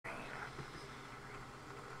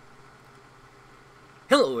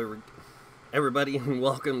Hello everybody and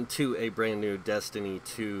welcome to a brand new Destiny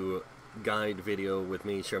 2 guide video with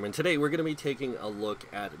me, Sherman. Today we're going to be taking a look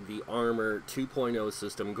at the Armor 2.0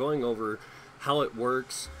 system, going over how it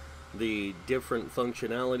works, the different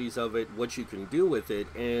functionalities of it, what you can do with it,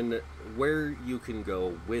 and where you can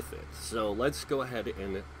go with it. So let's go ahead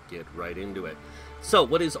and get right into it. So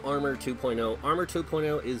what is Armor 2.0? Armor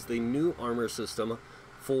 2.0 is the new armor system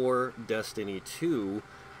for Destiny 2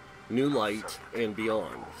 New Light and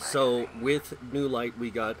beyond. So with New Light we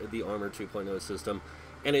got the Armor 2.0 system,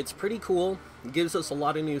 and it's pretty cool. It gives us a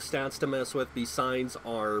lot of new stats to mess with besides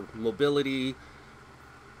our mobility,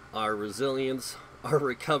 our resilience, our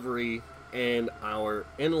recovery, and our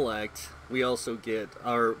intellect. We also get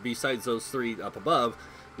besides those three up above,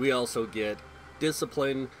 we also get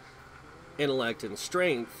discipline, intellect, and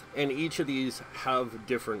strength, and each of these have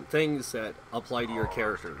different things that apply to your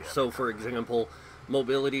character. So for example,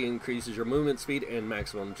 mobility increases your movement speed and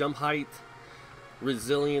maximum jump height.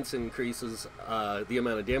 Resilience increases the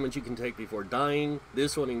amount of damage you can take before dying.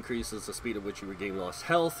 This one increases the speed at which you regain lost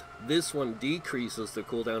health. This one decreases the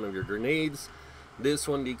cooldown of your grenades. This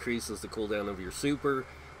one decreases the cooldown of your super.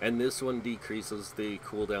 And this one decreases the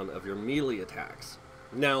cooldown of your melee attacks.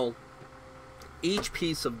 Now, each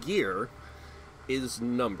piece of gear is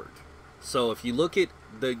numbered. So if you look at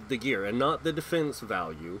the gear, and not the defense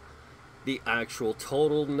value, the actual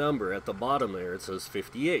total number at the bottom there, it says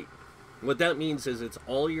 58. What that means is it's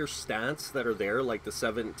all your stats that are there, like the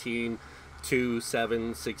 17, 2,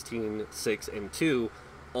 7, 16, 6, and 2,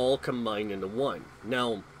 all combined into one.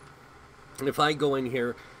 Now, if I go in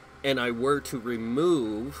here and I were to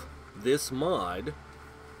remove this mod,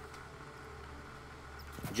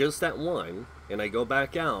 just that one, and I go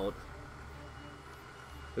back out,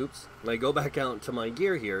 and I go back out to my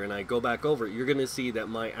gear here and I go back over it, you're going to see that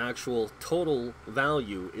my actual total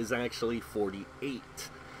value is actually 48.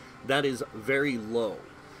 That is very low.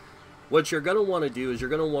 What you're going to want to do is you're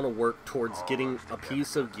going to want to work towards getting a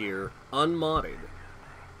piece of gear unmodded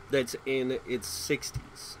that's in its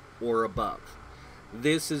 60s or above.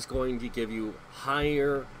 This is going to give you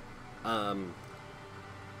higher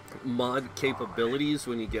mod capabilities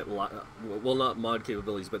when you get, well, not mod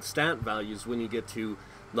capabilities, but stat values when you get to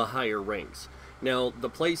the higher ranks. Now, the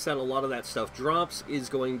place that a lot of that stuff drops is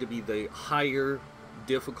going to be the higher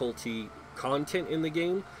difficulty content in the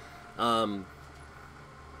game,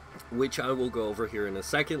 which I will go over here in a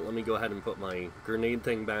second. Let me go ahead and put my grenade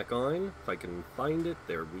thing back on, if I can find it.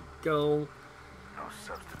 There we go. No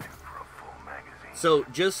substitute for a full magazine. So,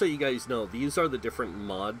 just so you guys know, these are the different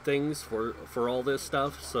mod things for all this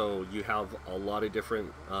stuff. So, you have a lot of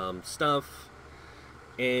different stuff,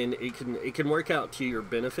 and it can work out to your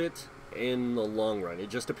benefit in the long run. It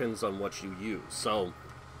just depends on what you use. So,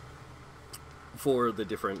 for the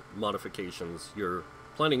different modifications you're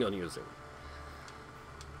planning on using,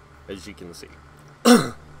 as you can see.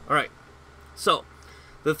 Alright, so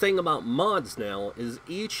the thing about mods now is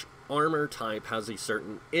each armor type has a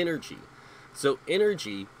certain energy. So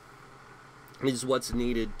energy is what's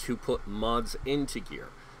needed to put mods into gear.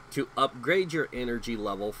 To upgrade your energy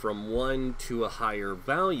level from 1 to a higher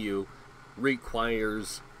value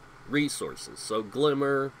requires resources. So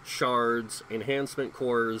glimmer, shards, enhancement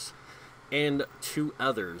cores, and 2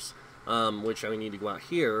 others, which I need to go out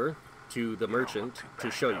here to the merchant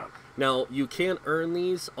to show you. Now, you can earn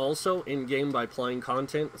these also in-game by playing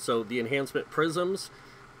content, so the enhancement prisms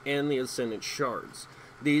and the ascendant shards.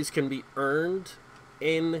 These can be earned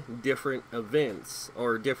in different events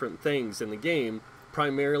or different things in the game,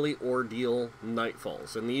 primarily Ordeal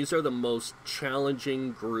Nightfalls, and these are the most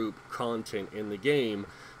challenging group content in the game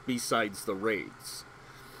besides the raids.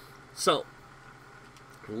 So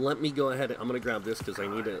let me go ahead. I'm going to grab this because I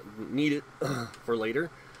need it for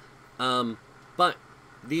later. But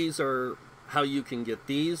these are how you can get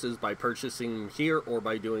these, is by purchasing here or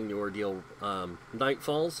by doing the Ordeal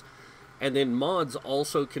Nightfalls. And then mods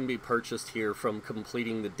also can be purchased here from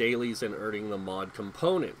completing the dailies and earning the mod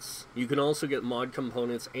components. You can also get mod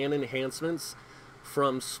components and enhancements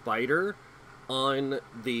from Spider on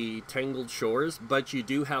the Tangled Shores, but you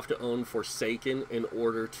do have to own Forsaken in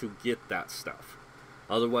order to get that stuff.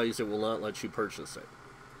 Otherwise, it will not let you purchase it.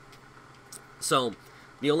 So,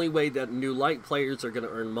 the only way that New Light players are going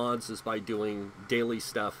to earn mods is by doing daily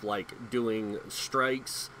stuff like doing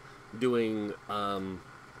strikes, doing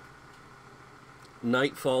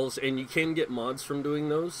Nightfalls, and you can get mods from doing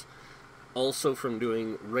those. Also from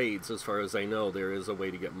doing raids, as far as I know, there is a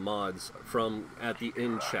way to get mods from at the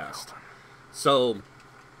end chest. So,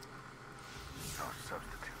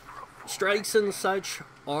 strikes and such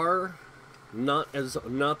are not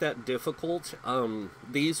that difficult.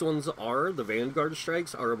 These ones are, the Vanguard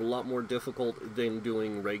strikes are a lot more difficult than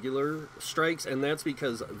doing regular strikes, and that's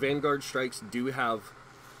because Vanguard strikes do have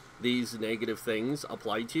these negative things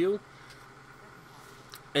applied to you.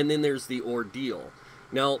 And then there's the Ordeal.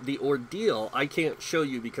 Now, the Ordeal, I can't show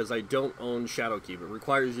you because I don't own Shadowkeep. It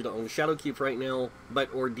requires you to own Shadowkeep right now,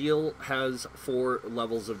 but Ordeal has 4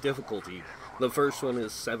 levels of difficulty. The first one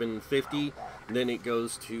is 750, then it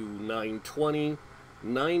goes to 920,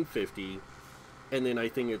 950, and then I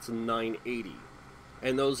think it's 980.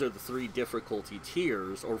 And those are the 3 difficulty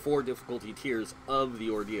tiers, or 4 difficulty tiers of the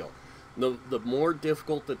Ordeal. The more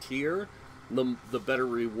difficult the tier, the better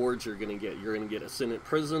rewards you're going to get. You're going to get Ascendant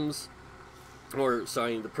Prisms, or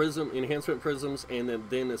sorry, the Prism Enhancement Prisms, and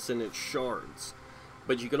then Ascendant Shards.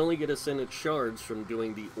 But you can only get Ascendant Shards from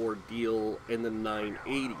doing the Ordeal and the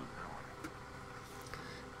 980.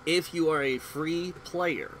 If you are a free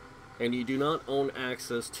player and you do not own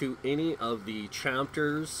access to any of the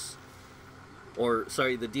chapters, or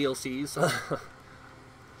sorry, the DLCs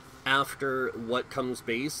after what comes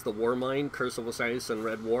base, the Warmind, Curse of Osiris, and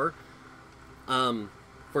Red War,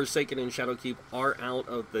 Forsaken and Shadowkeep are out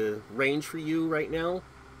of the range for you right now.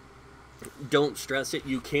 Don't stress it.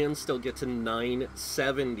 You can still get to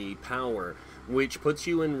 970 power, which puts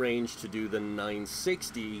you in range to do the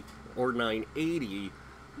 960 or 980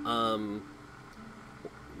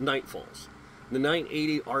 Nightfalls. The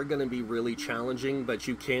 980 are going to be really challenging, but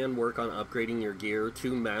you can work on upgrading your gear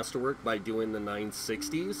to Masterwork by doing the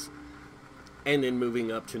 960s, and then moving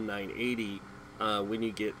up to 980 when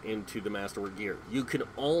you get into the Masterwork gear. You can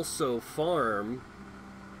also farm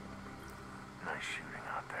Nice shooting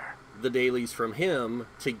out there. the dailies from him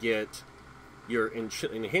to get your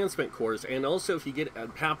enhancement cores, and also if you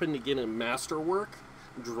happen to get a Masterwork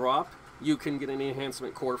drop, you can get an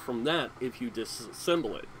enhancement core from that if you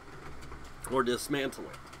disassemble it or dismantle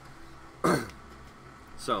it.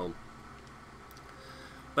 So,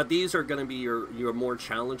 but these are going to be your more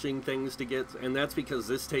challenging things to get, and that's because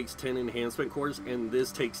this takes 10 enhancement cores and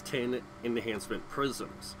this takes 10 enhancement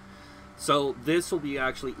prisms. So this will be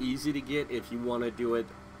actually easy to get if you want to do it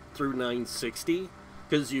through 960,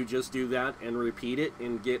 because you just do that and repeat it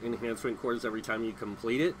and get enhancement cores every time you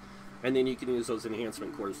complete it, and then you can use those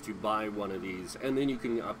enhancement cores to buy one of these, and then you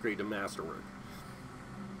can upgrade to Masterwork.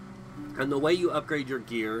 And the way you upgrade your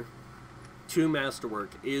gear to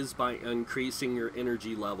Masterwork is by increasing your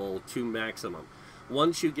energy level to maximum.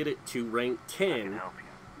 Once you get it to rank 10,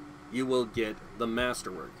 you will get the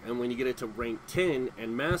Masterwork. And when you get it to rank 10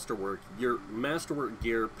 and Masterwork, your Masterwork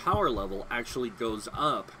gear power level actually goes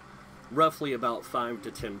up roughly about 5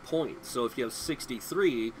 to 10 points. So if you have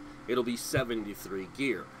 63, it'll be 73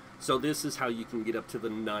 gear. So this is how you can get up to the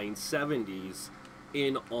 970s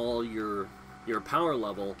in all your power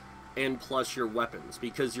level, and plus your weapons,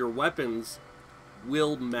 because your weapons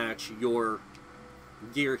will match your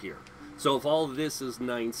gear here. So if all of this is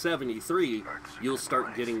 973, you'll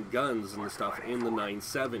start getting guns and stuff in the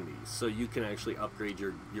 970s, so you can actually upgrade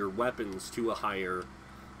your weapons to a higher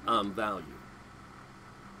value.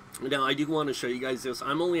 Now I do want to show you guys this.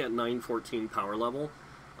 I'm only at 914 power level,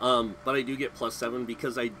 but I do get +7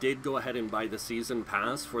 because I did go ahead and buy the season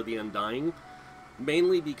pass for the Undying,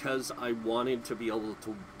 mainly because I wanted to be able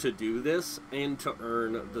to do this and to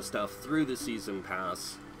earn the stuff through the season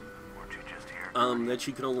pass that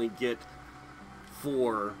you can only get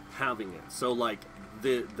for having it. So like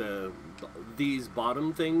these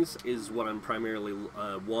bottom things is what I'm primarily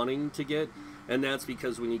wanting to get, and that's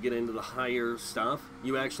because when you get into the higher stuff,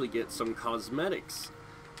 you actually get some cosmetics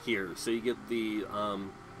here. So you get the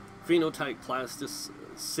Phenotype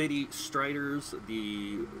Plasticity Striders,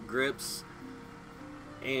 the grips,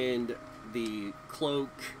 and the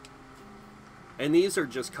cloak, and these are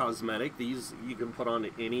just cosmetic. These you can put on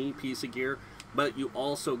any piece of gear, but you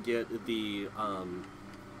also get the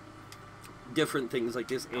different things like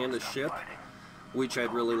this and a ship, which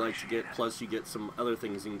I'd really like to get. Plus you get some other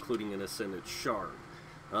things, including an Ascendant Shard,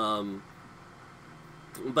 but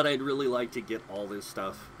I'd really like to get all this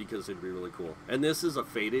stuff because it'd be really cool. And this is a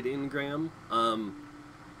faded engram,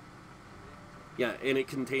 yeah, and it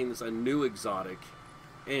contains a new exotic,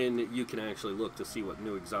 and you can actually look to see what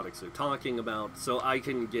new exotics they're talking about. So I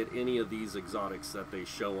can get any of these exotics that they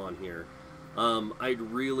show on here. I'd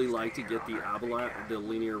really like to get the Abalat, the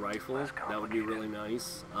linear rifle. That would be really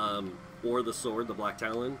nice. Or the sword, the Black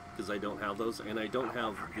Talon, because I don't have those, and I don't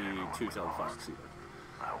have the Two-Tailed Fox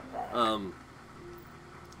either.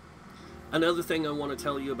 Another thing I want to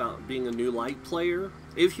tell you about being a new light player: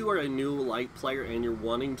 if you are a new light player and you're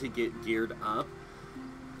wanting to get geared up,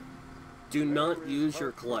 do not use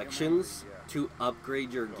your collections to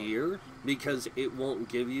upgrade your gear. because it won't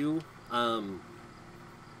give you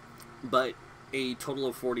but a total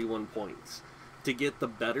of 41 points. To get the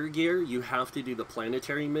better gear, you have to do the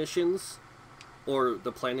planetary missions or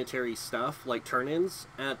the planetary stuff, like turn-ins,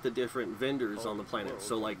 at the different vendors on the planet.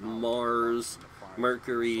 So like Mars,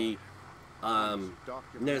 Mercury,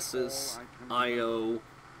 Nessus, Io,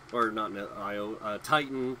 or not Io,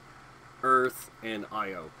 Titan, Earth, and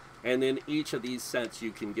Io. And then each of these sets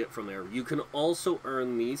you can get from there. You can also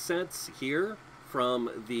earn these sets here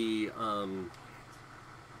from the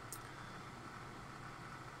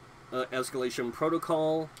escalation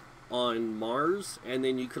protocol on Mars, and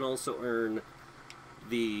then you can also earn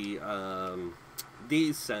the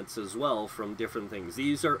these sets as well from different things.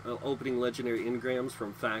 These are opening legendary engrams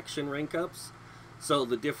from faction rank ups. So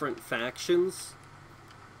the different factions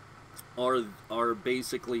are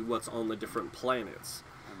basically what's on the different planets,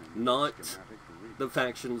 not the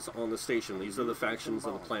factions on the station. These are the factions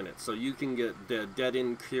of the planet. So you can get the Dead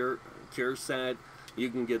End Cure set, you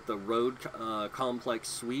can get the Road Complex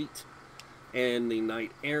Suite, and the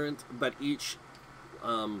Knight Errant, but each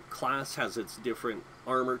class has its different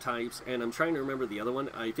armor types, and I'm trying to remember the other one.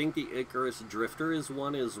 I think the Icarus Drifter is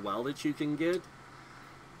one as well that you can get,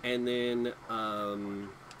 and then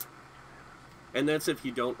and that's if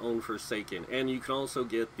you don't own Forsaken. And you can also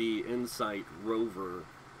get the Insight Rover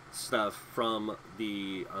stuff from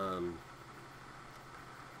the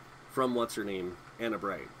from what's her name, Anna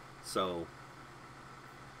Bray. So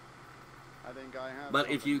I think I have, but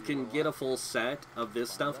if you can get a full set of this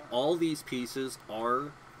stuff, all these pieces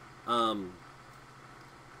are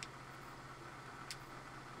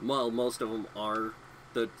well, most of them are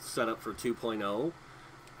the setup for 2.0.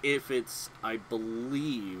 If it's, I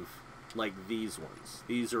believe, like these ones.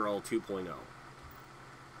 These are all 2.0.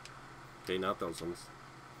 Okay, not those ones.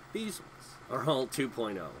 These ones are all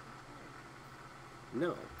 2.0.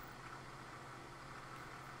 No.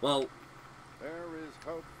 Well, there is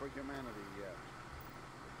hope for humanity yet.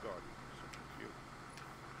 Regardless of you.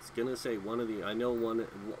 it's gonna say one of the. I know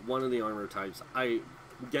one of the armor types. I'm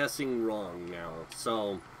guessing wrong now.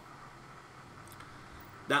 So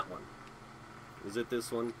that one. Is it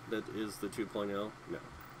this one that is the 2.0? No.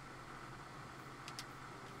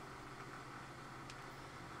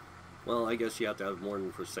 Well, I guess you have to have more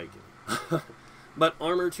than Forsaken. But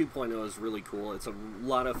Armor 2.0 is really cool. It's a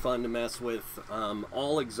lot of fun to mess with.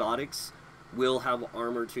 All exotics will have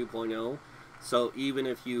Armor 2.0. So even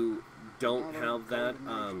if you don't have that,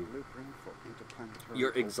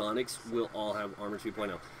 your exotics will all have Armor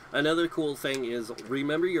 2.0. Another cool thing is,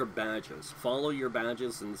 remember your badges. Follow your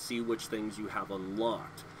badges and see which things you have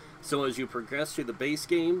unlocked. So as you progress through the base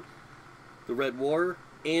game, the Red War,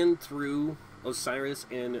 and through Osiris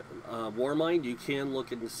and Warmind, you can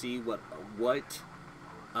look and see what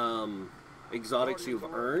exotics you've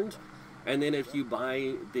earned. And then if you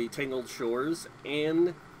buy the Tangled Shores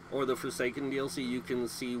and or the Forsaken DLC, you can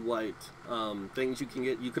see what things you can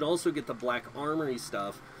get. You can also get the Black Armory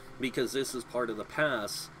stuff, because this is part of the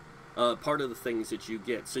pass, part of the things that you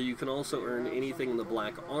get. So you can also earn anything in the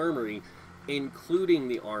Black Armory, including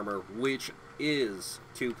the armor, which is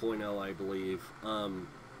 2.0, I believe.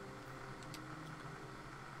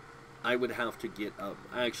 I would have to get up,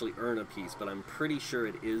 actually earn a piece, but I'm pretty sure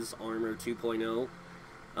it is Armor 2.0.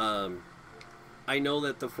 I know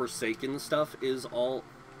that the Forsaken stuff is all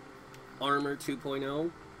Armor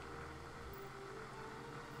 2.0,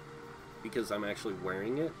 because I'm actually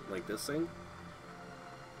wearing it, like this thing.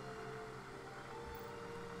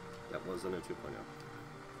 That wasn't a 2.0.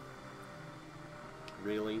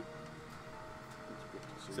 Really?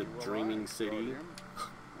 It's a Dreaming City.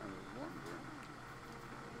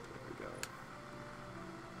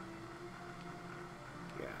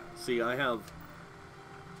 See, I have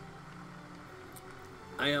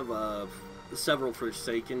several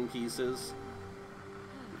Forsaken pieces,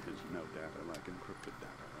 Because you know data like encrypted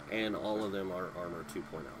data. and all of them are Armor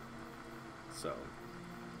 2.0. So,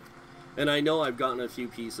 and I know I've gotten a few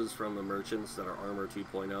pieces from the merchants that are Armor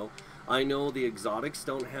 2.0. I know the exotics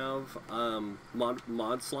don't have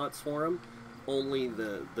mod slots for them. Only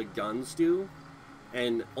the guns do.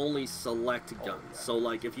 And only select guns. So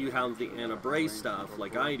like if you have the Anna Bray stuff,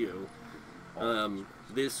 like I do,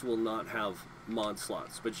 this will not have mod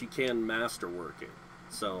slots, but you can masterwork it.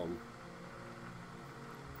 So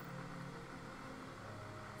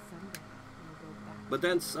but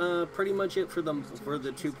that's pretty much it for the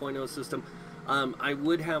 2.0 system. I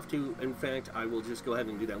would have to, in fact, I will just go ahead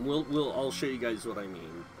and do that. I'll show you guys what I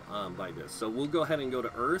mean by this. So we'll go ahead and go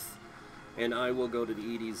to Earth. And I will go to the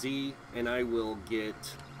EDZ, and I will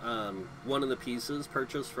get one of the pieces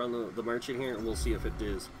purchased from the merchant here, and we'll see if it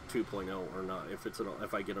is 2.0 or not,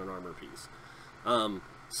 if I get an armor piece.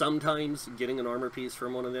 Sometimes getting an armor piece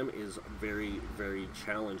from one of them is very, very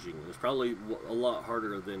challenging. It's probably a lot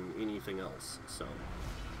harder than anything else, so...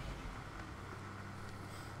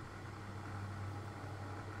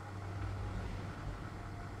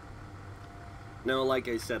 Now, like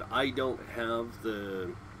I said, I don't have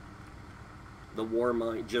the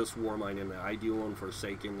Warmind, just Warmind in there. I do own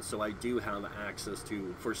Forsaken, so I do have access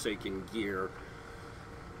to Forsaken gear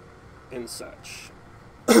and such.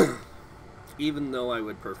 Even though I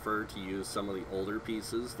would prefer to use some of the older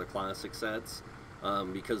pieces, the classic sets,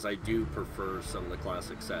 because I do prefer some of the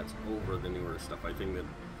classic sets over the newer stuff. I think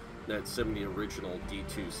that some of the original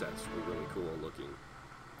D2 sets were really cool looking.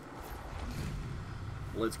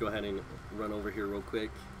 Let's go ahead and run over here real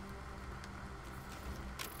quick.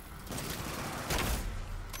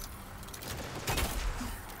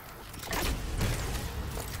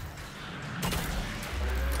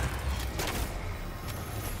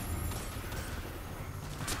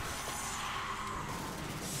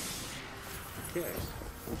 Okay.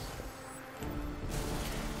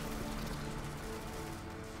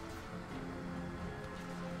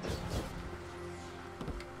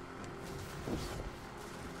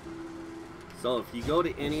 So if you go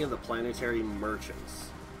to any of the planetary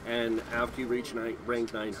merchants, and after you reach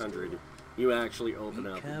rank 900, you actually open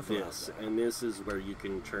up this, and this is where you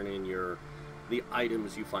can turn in the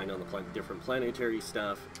items you find on the different planetary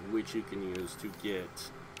stuff, which you can use to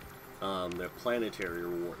get the planetary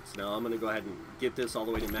rewards. Now I'm going to go ahead and get this all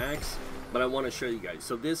the way to max, but I want to show you guys.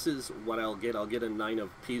 So this is what I'll get. I'll get a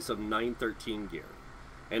piece of 913 gear,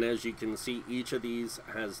 and as you can see, each of these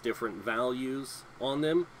has different values on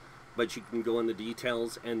them. But you can go in the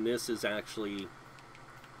details, and this is actually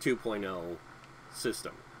 2.0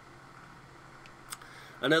 system.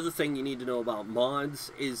 Another thing you need to know about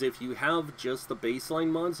mods is if you have just the baseline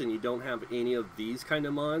mods and you don't have any of these kind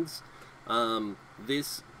of mods,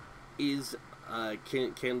 this is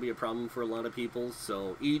can be a problem for a lot of people.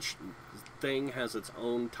 So each thing has its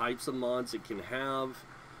own types of mods it can have,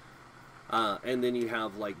 and then you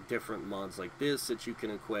have like different mods like this that you can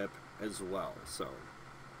equip as well. So.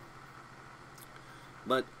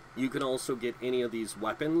 But you can also get any of these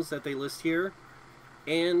weapons that they list here,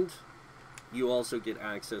 and you also get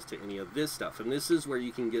access to any of this stuff. And this is where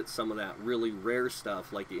you can get some of that really rare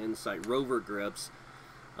stuff, like the Insight Rover grips,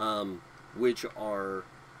 which are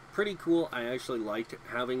pretty cool. I actually liked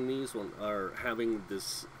having these or having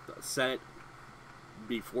this set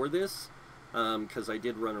before this, because I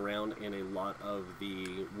did run around in a lot of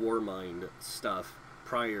the Warmind stuff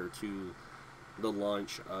prior to the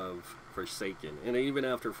launch of Forsaken, and even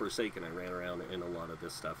after Forsaken I ran around in a lot of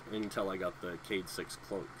this stuff until I got the Cade 6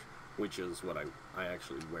 cloak, which is what I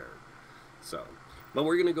actually wear. So, but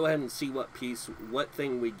we're gonna go ahead and see what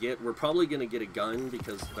thing we get. We're probably gonna get a gun,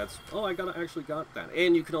 because that's, oh, I actually got that.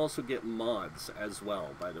 And you can also get mods as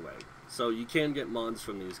well, by the way, so you can get mods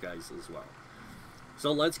from these guys as well.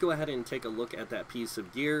 So let's go ahead and take a look at that piece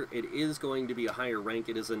of gear. It is going to be a higher rank.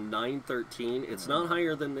 It is a 913. It's not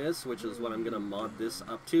higher than this, which is what I'm going to mod this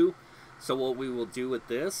up to. So what we will do with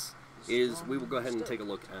this is we will go ahead and take a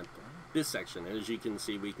look at this section. And as you can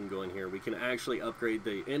see, we can go in here. We can actually upgrade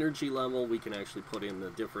the energy level. We can actually put in the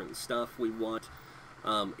different stuff we want,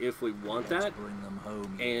 if we want that,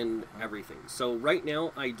 and everything. So right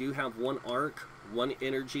now, I do have one arc, one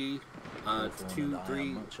energy, void.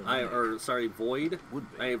 I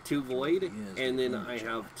have 2 void, and then I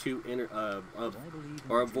have 2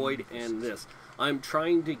 a void and this. I'm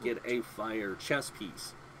trying to get a fire chest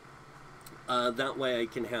piece. That way I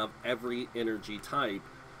can have every energy type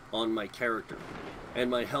on my character,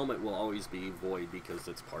 and my helmet will always be void because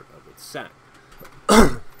it's part of its set.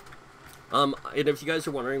 And if you guys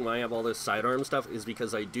are wondering why I have all this sidearm stuff, is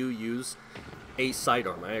because I do use a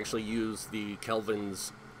sidearm. I actually use the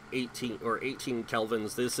Kelvin's 18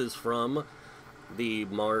 Kelvins. This is from the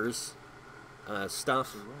Mars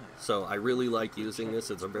stuff, so I really like using this.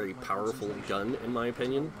 It's a very powerful gun in my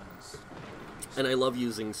opinion, and I love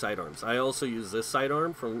using sidearms. I also use this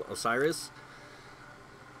sidearm from Osiris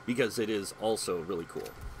because it is also really cool.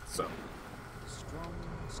 So,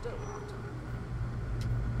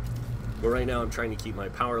 but right now I'm trying to keep my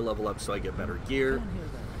power level up so I get better gear.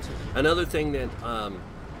 Another thing that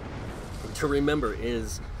to remember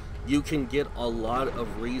is you can get a lot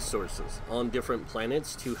of resources on different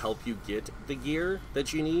planets to help you get the gear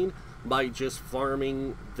that you need by just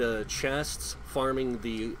farming the chests, farming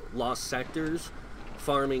the lost sectors,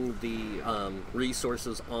 farming the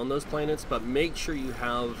resources on those planets. But make sure you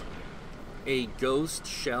have a ghost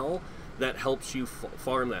shell that helps you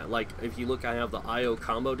farm that. Like, if you look, I have the IO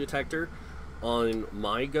combo detector on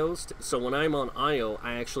my Ghost. So when I'm on IO,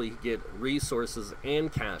 I actually get resources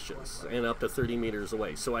and caches, and up to 30 meters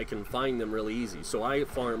away. So I can find them really easy. So I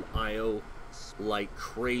farm IO like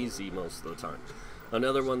crazy most of the time.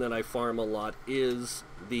 Another one that I farm a lot is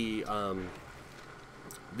the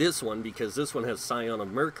this one, because this one has Scion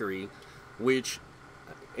of Mercury, which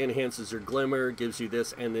enhances your glimmer, gives you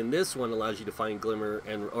this, and then this one allows you to find glimmer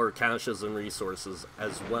and or caches and resources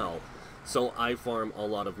as well. So I farm a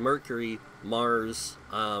lot of Mercury, Mars,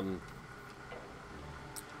 and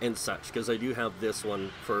such, because I do have this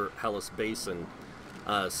one for Hellas Basin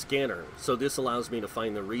scanner. So this allows me to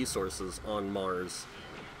find the resources on Mars,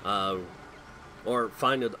 or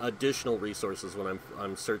find additional resources when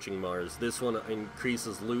I'm searching Mars. This one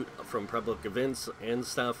increases loot from public events and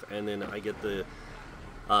stuff, and then I get the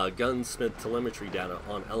gunsmith telemetry data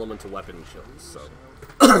on elemental weapon kills.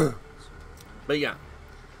 So, but yeah,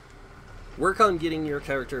 work on getting your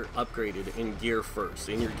character upgraded in gear first,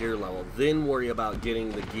 in your gear level. Then worry about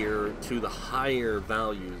getting the gear to the higher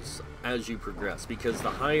values as you progress, because the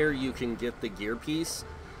higher you can get the gear piece,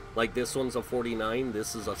 like this one's a 49,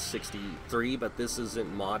 this is a 63, but this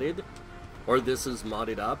isn't modded, or this is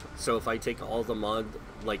modded up. So if I take all the mod,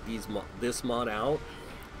 like this mod out,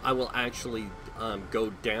 I will actually go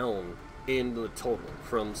down in the total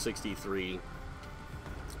from 63.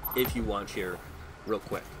 If you watch here real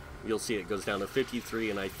quick, you'll see it goes down to 53,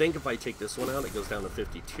 and I think if I take this one out, it goes down to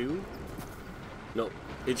 52. No,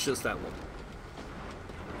 it's just that one.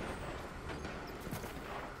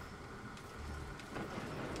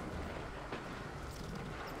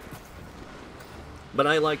 But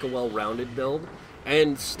I like a well-rounded build,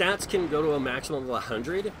 and stats can go to a maximum of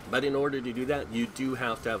 100, but in order to do that, you do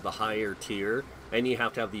have to have the higher tier, and you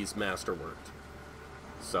have to have these masterworked.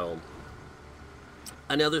 So,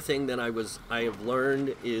 another thing that I have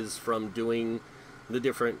learned is from doing the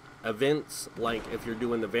different events, like if you're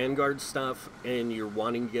doing the Vanguard stuff and you're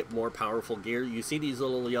wanting to get more powerful gear, you see these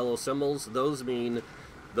little yellow symbols, those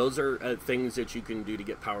are things that you can do to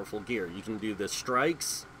get powerful gear. You can do the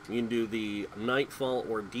strikes, you can do the Nightfall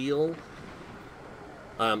Ordeal,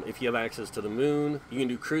 if you have access to the moon. You can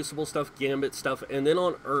do Crucible stuff, Gambit stuff, and then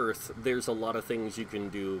on Earth, there's a lot of things you can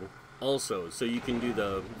do also. So you can do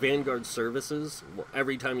the Vanguard services.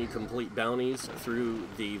 Every time you complete bounties through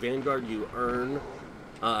the Vanguard, you earn,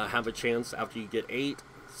 have a chance after you get 8.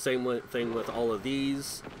 Same thing with all of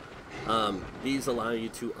these. These allow you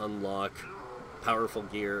to unlock powerful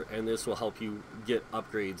gear, and this will help you get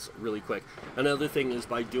upgrades really quick. Another thing is,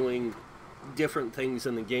 by doing different things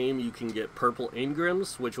in the game, you can get purple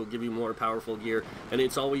engrams, which will give you more powerful gear, and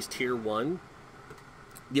it's always tier 1.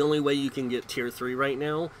 The only way you can get tier 3 right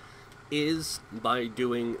now is by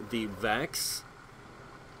doing the Vex,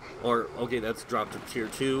 or okay, that's dropped to tier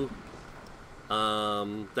 2.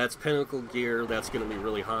 That's pinnacle gear, that's going to be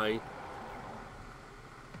really high.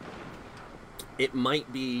 It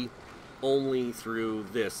might be only through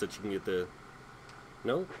this that you can get the...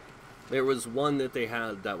 No? There was one that they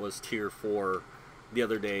had that was tier 4 the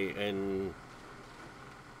other day, and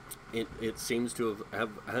it seems to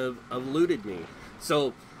have eluded me.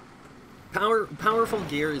 So, powerful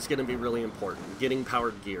gear is going to be really important. Getting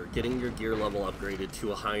powered gear, getting your gear level upgraded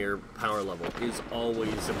to a higher power level is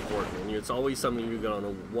always important, and it's always something you're going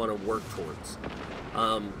to want to work towards.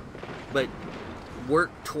 But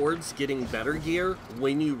work towards getting better gear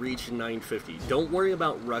when you reach 950. Don't worry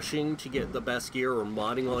about rushing to get the best gear or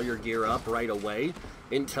modding all your gear up right away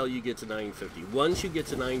until you get to 950. Once you get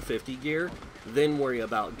to 950 gear, then worry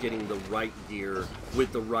about getting the right gear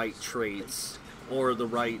with the right traits or the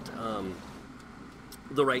right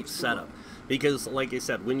setup. Because like I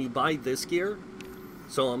said, when you buy this gear,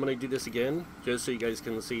 so I'm going to do this again just so you guys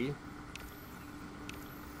can see.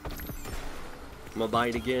 I'm going to buy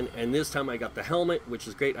it again, and this time I got the helmet, which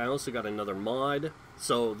is great. I also got another mod,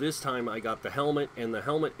 so this time I got the helmet, and the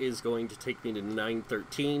helmet is going to take me to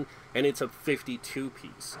 913, and it's a 52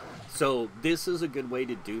 piece. So this is a good way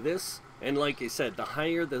to do this, and like I said, the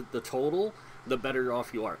higher the total, the better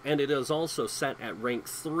off you are. And it is also set at rank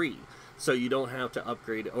 3, so you don't have to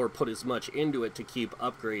upgrade or put as much into it to keep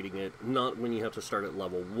upgrading it, not when you have to start at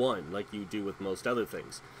level 1 like you do with most other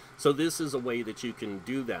things. So this is a way that you can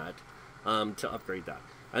do that. To upgrade that.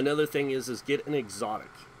 Another thing is get an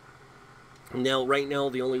exotic. Now, right now,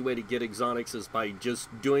 the only way to get exotics is by just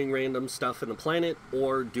doing random stuff in the planet,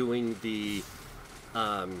 or doing the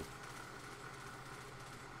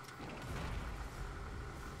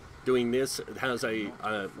doing this. It has a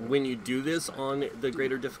when you do this on the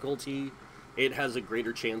greater difficulty, it has a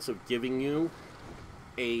greater chance of giving you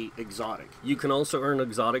a exotic. You can also earn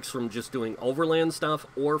exotics from just doing overland stuff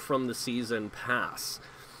or from the season pass.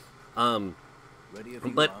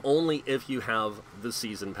 But only if you have the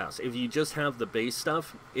season pass. If you just have the base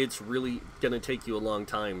stuff, it's really going to take you a long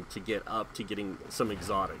time to get up to getting some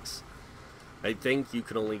exotics. I think you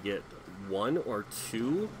can only get 1 or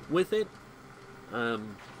 2 with it.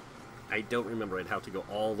 I don't remember. I'd have to go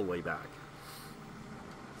all the way back.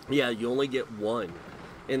 Yeah, you only get 1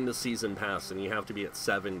 in the season pass, and you have to be at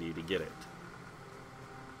 70 to get it.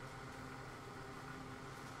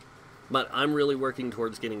 But I'm really working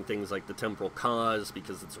towards getting things like the Temporal Cause,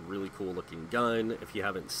 because it's a really cool looking gun. If you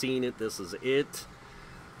haven't seen it, this is it.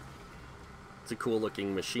 It's a cool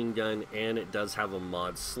looking machine gun, and it does have a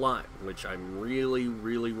mod slot, which I'm really,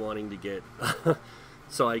 really wanting to get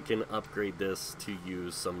so I can upgrade this to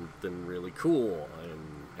use something really cool and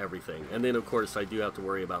everything. And then, of course, I do have to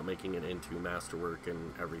worry about making it into Masterwork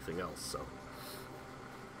and everything else, so...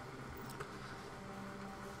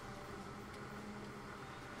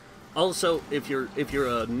 Also, if you're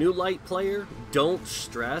a new light player, don't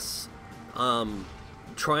stress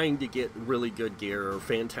trying to get really good gear or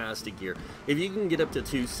fantastic gear. If you can get up to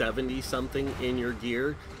 270 something in your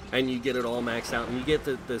gear and you get it all maxed out and you get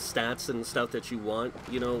the stats and stuff that you want,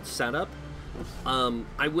 you know, set up,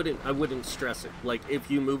 I wouldn't stress it. Like, if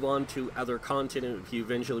you move on to other content, and if you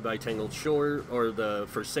eventually buy Tangled Shore or the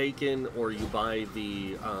Forsaken, or you buy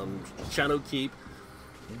the Shadowkeep,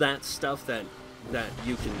 that's stuff that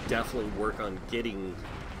you can definitely work on getting,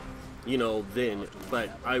 you know, then. But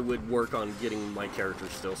I would work on getting my character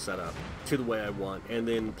still set up to the way I want, and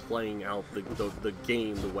then playing out the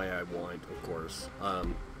game the way I want, of course,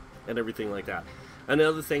 and everything like that.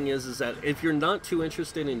 Another thing is that if you're not too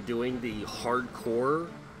interested in doing the hardcore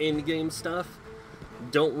in-game stuff,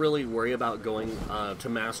 don't really worry about going to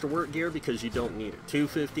Masterwork gear, because you don't need it.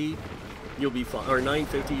 250, you'll be fine, or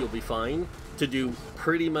 950, you'll be fine to do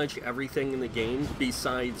pretty much everything in the game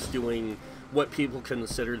besides doing what people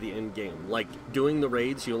consider the end game. Like doing the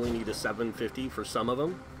raids, you only need a 750 for some of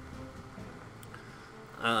them.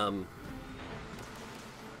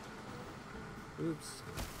 Oops.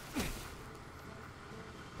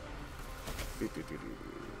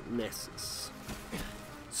 Messes.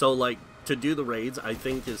 So like to do the raids, I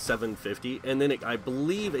think is 750, and then I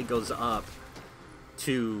believe it goes up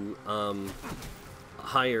to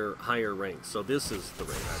higher ranks. So this is the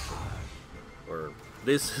raid, actually, or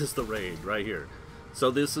this is the raid right here.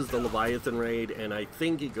 So this is the Leviathan raid, and I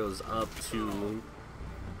think it goes up to,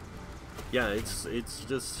 yeah, it's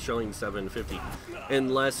just showing 750,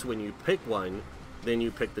 unless when you pick one, then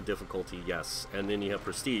you pick the difficulty, yes, and then you have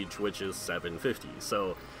prestige, which is 750.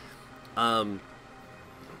 So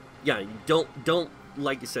yeah, don't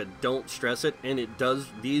like I said, don't stress it. And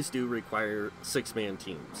these do require 6-man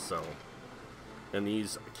teams, so, and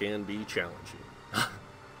these can be challenging.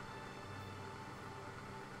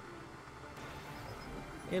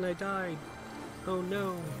 And I died. Oh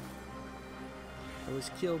no. I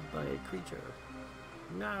was killed by a creature.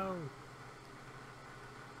 No.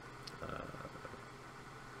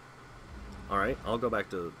 Alright, I'll go back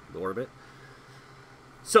to the orbit.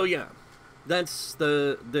 So yeah, that's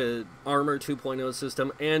the Armor 2.0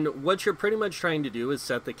 system, and what you're pretty much trying to do is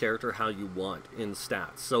set the character how you want in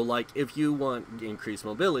stats. So like, if you want increased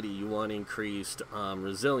mobility, you want increased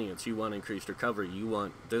resilience, you want increased recovery, you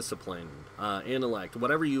want discipline, intellect,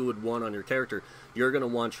 whatever you would want on your character, you're going to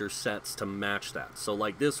want your sets to match that. So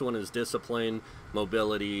like this one is discipline,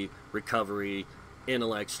 mobility, recovery,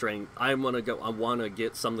 intellect, strength. I want to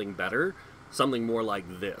get something better, something more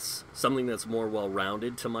like this, something that's more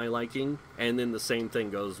well-rounded to my liking. And then the same thing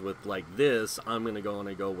goes with like this. I'm going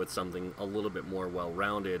to go with something a little bit more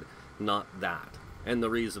well-rounded, not that. And the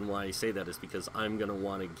reason why I say that is because I'm going to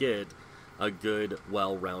want to get a good,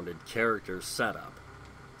 well-rounded character setup.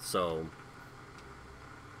 So,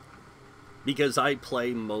 because I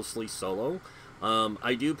play mostly solo,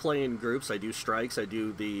 I do play in groups. I do strikes, I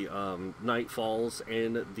do the Nightfalls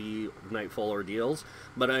and the Nightfall Ordeals,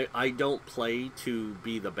 but I don't play to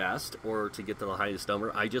be the best or to get to the highest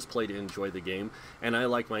number. I just play to enjoy the game, and I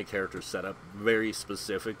like my character set up very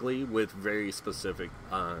specifically with very specific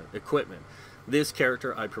equipment. This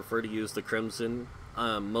character, I prefer to use the Crimson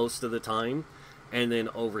most of the time, and then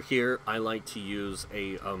over here I like to use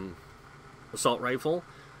a assault rifle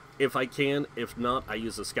if I can. If not, I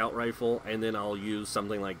use a scout rifle, and then I'll use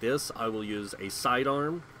something like this. I will use a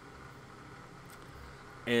sidearm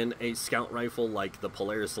and a scout rifle like the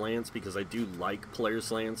Polaris Lance, because I do like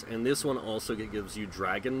Polaris Lance. And this one also gives you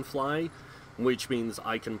Dragonfly, which means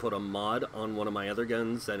I can put a mod on one of my other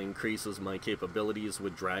guns that increases my capabilities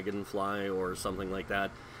with Dragonfly or something like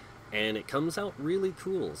that. and it comes out really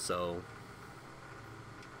cool. So,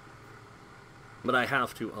 but I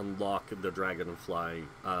have to unlock the Dragonfly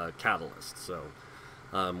catalyst, so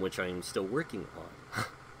which I am still working on.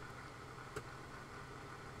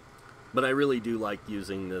 But I really do like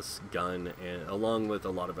using this gun, and along with a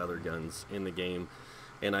lot of other guns in the game.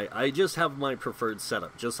 And I just have my preferred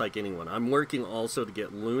setup, just like anyone. I'm working also to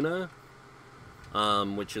get Luna,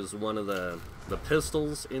 which is one of the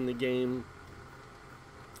pistols in the game,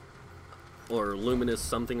 or Luminous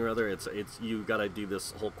something or other. It's you gotta do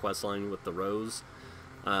this whole quest line with the rose,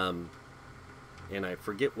 and I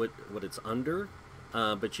forget what it's under,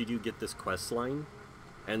 but you do get this quest line,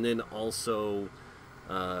 and then also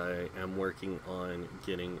I'm working on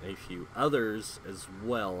getting a few others as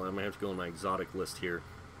well. I'm gonna have to go on my exotic list here.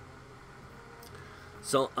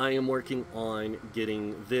 So I am working on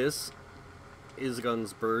getting this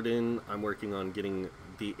Isgun's Burden. I'm working on getting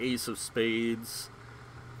the Ace of Spades.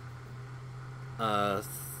 Not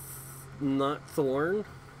Thorn.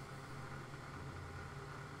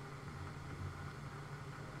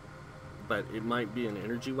 But it might be an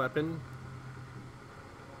energy weapon.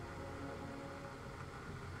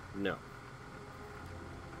 No.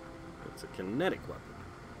 It's a kinetic weapon.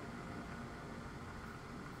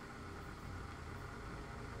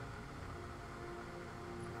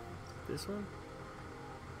 This one?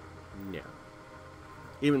 Yeah.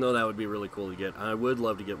 Even though that would be really cool to get. I would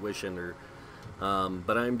love to get Wish Ender.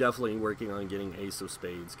 But I'm definitely working on getting Ace of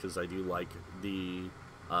Spades, because I do like the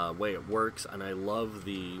way it works, and I love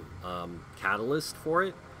the catalyst for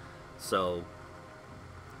it. So...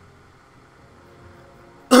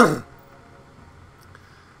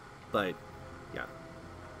 But, yeah.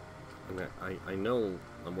 And I know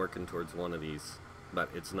I'm working towards one of these, but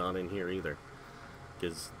it's not in here either,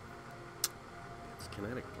 because it's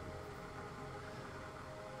kinetic.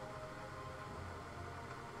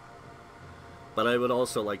 But I would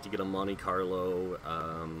also like to get a Monte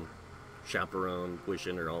Carlo, Chaperone, Wish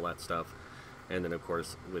Ender, all that stuff. And then, of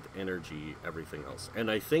course, with energy, everything else. And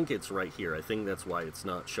I think it's right here. I think that's why it's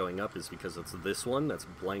not showing up, is because it's this one that's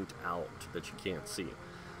blanked out that you can't see.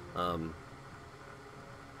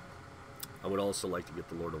 I would also like to get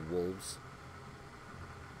the Lord of Wolves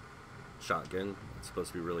shotgun. It's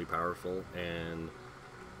supposed to be really powerful, and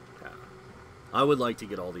yeah, I would like to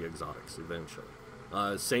get all the exotics eventually.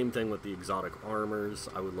 Same thing with the exotic armors.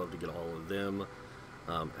 I would love to get all of them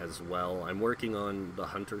as well. I'm working on the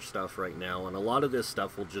hunter stuff right now, and a lot of this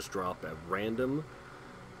stuff will just drop at random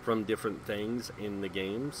from different things in the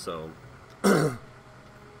game, so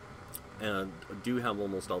and I do have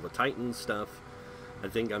almost all the Titan stuff. I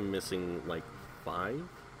think I'm missing like 5.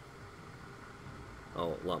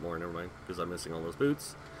 Oh, a lot more, never mind, because I'm missing all those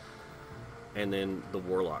boots. And then the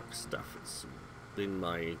Warlock stuff has been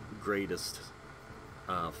my greatest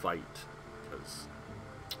fight, because,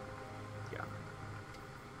 yeah.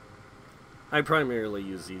 I primarily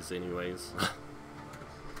use these anyways.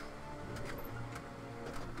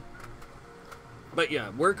 But yeah,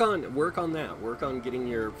 work on that. Work on getting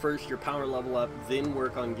your power level up, then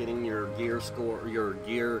work on getting your gear score, your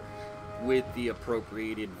gear with the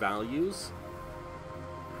appropriated values.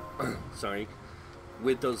 Sorry,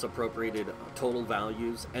 with those appropriated total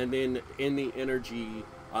values, and then in the energy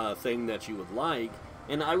thing that you would like.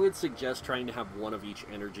 And I would suggest trying to have one of each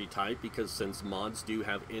energy type, because since mods do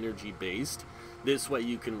have energy based, this way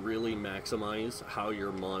you can really maximize how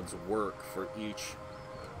your mods work for each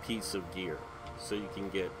piece of gear. So you can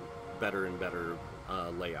get better and better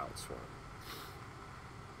layouts for them.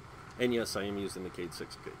 And yes, I am using the Cade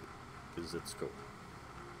 6 kit, because it's cool.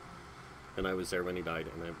 And I was there when he died,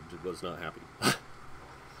 and I was not happy.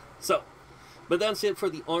 So, but that's it for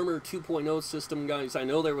the Armor 2.0 system, guys. I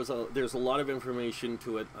know there's a lot of information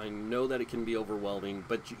to it. I know that it can be overwhelming,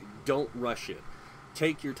 but don't rush it.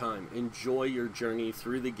 Take your time. Enjoy your journey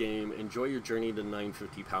through the game. Enjoy your journey to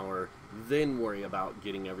 950 power. Then worry about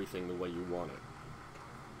getting everything the way you want it.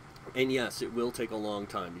 And yes, it will take a long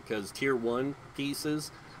time, because tier 1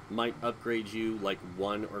 pieces might upgrade you like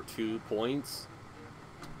 1 or 2 points.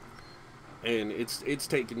 And it's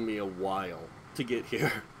taken me a while to get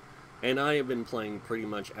here. And I have been playing pretty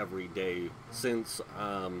much every day since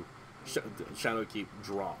Shadowkeep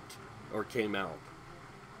dropped or came out.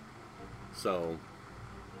 So,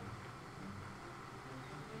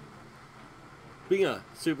 but yeah,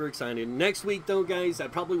 super excited. Next week though, guys, I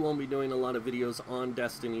probably won't be doing a lot of videos on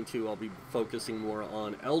Destiny 2. I'll be focusing more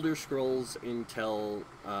on Elder Scrolls until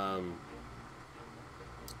the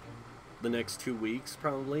next 2 weeks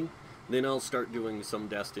probably. Then I'll start doing some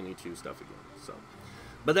Destiny 2 stuff again. So,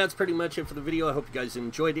 but that's pretty much it for the video. I hope you guys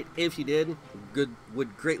enjoyed it. If you did,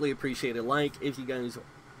 would greatly appreciate a like. If you guys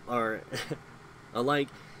or a like.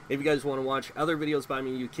 If you guys want to watch other videos by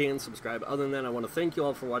me, you can subscribe. Other than that, I want to thank you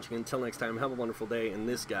all for watching. Until next time, have a wonderful day, and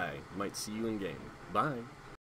this guy might see you in game. Bye.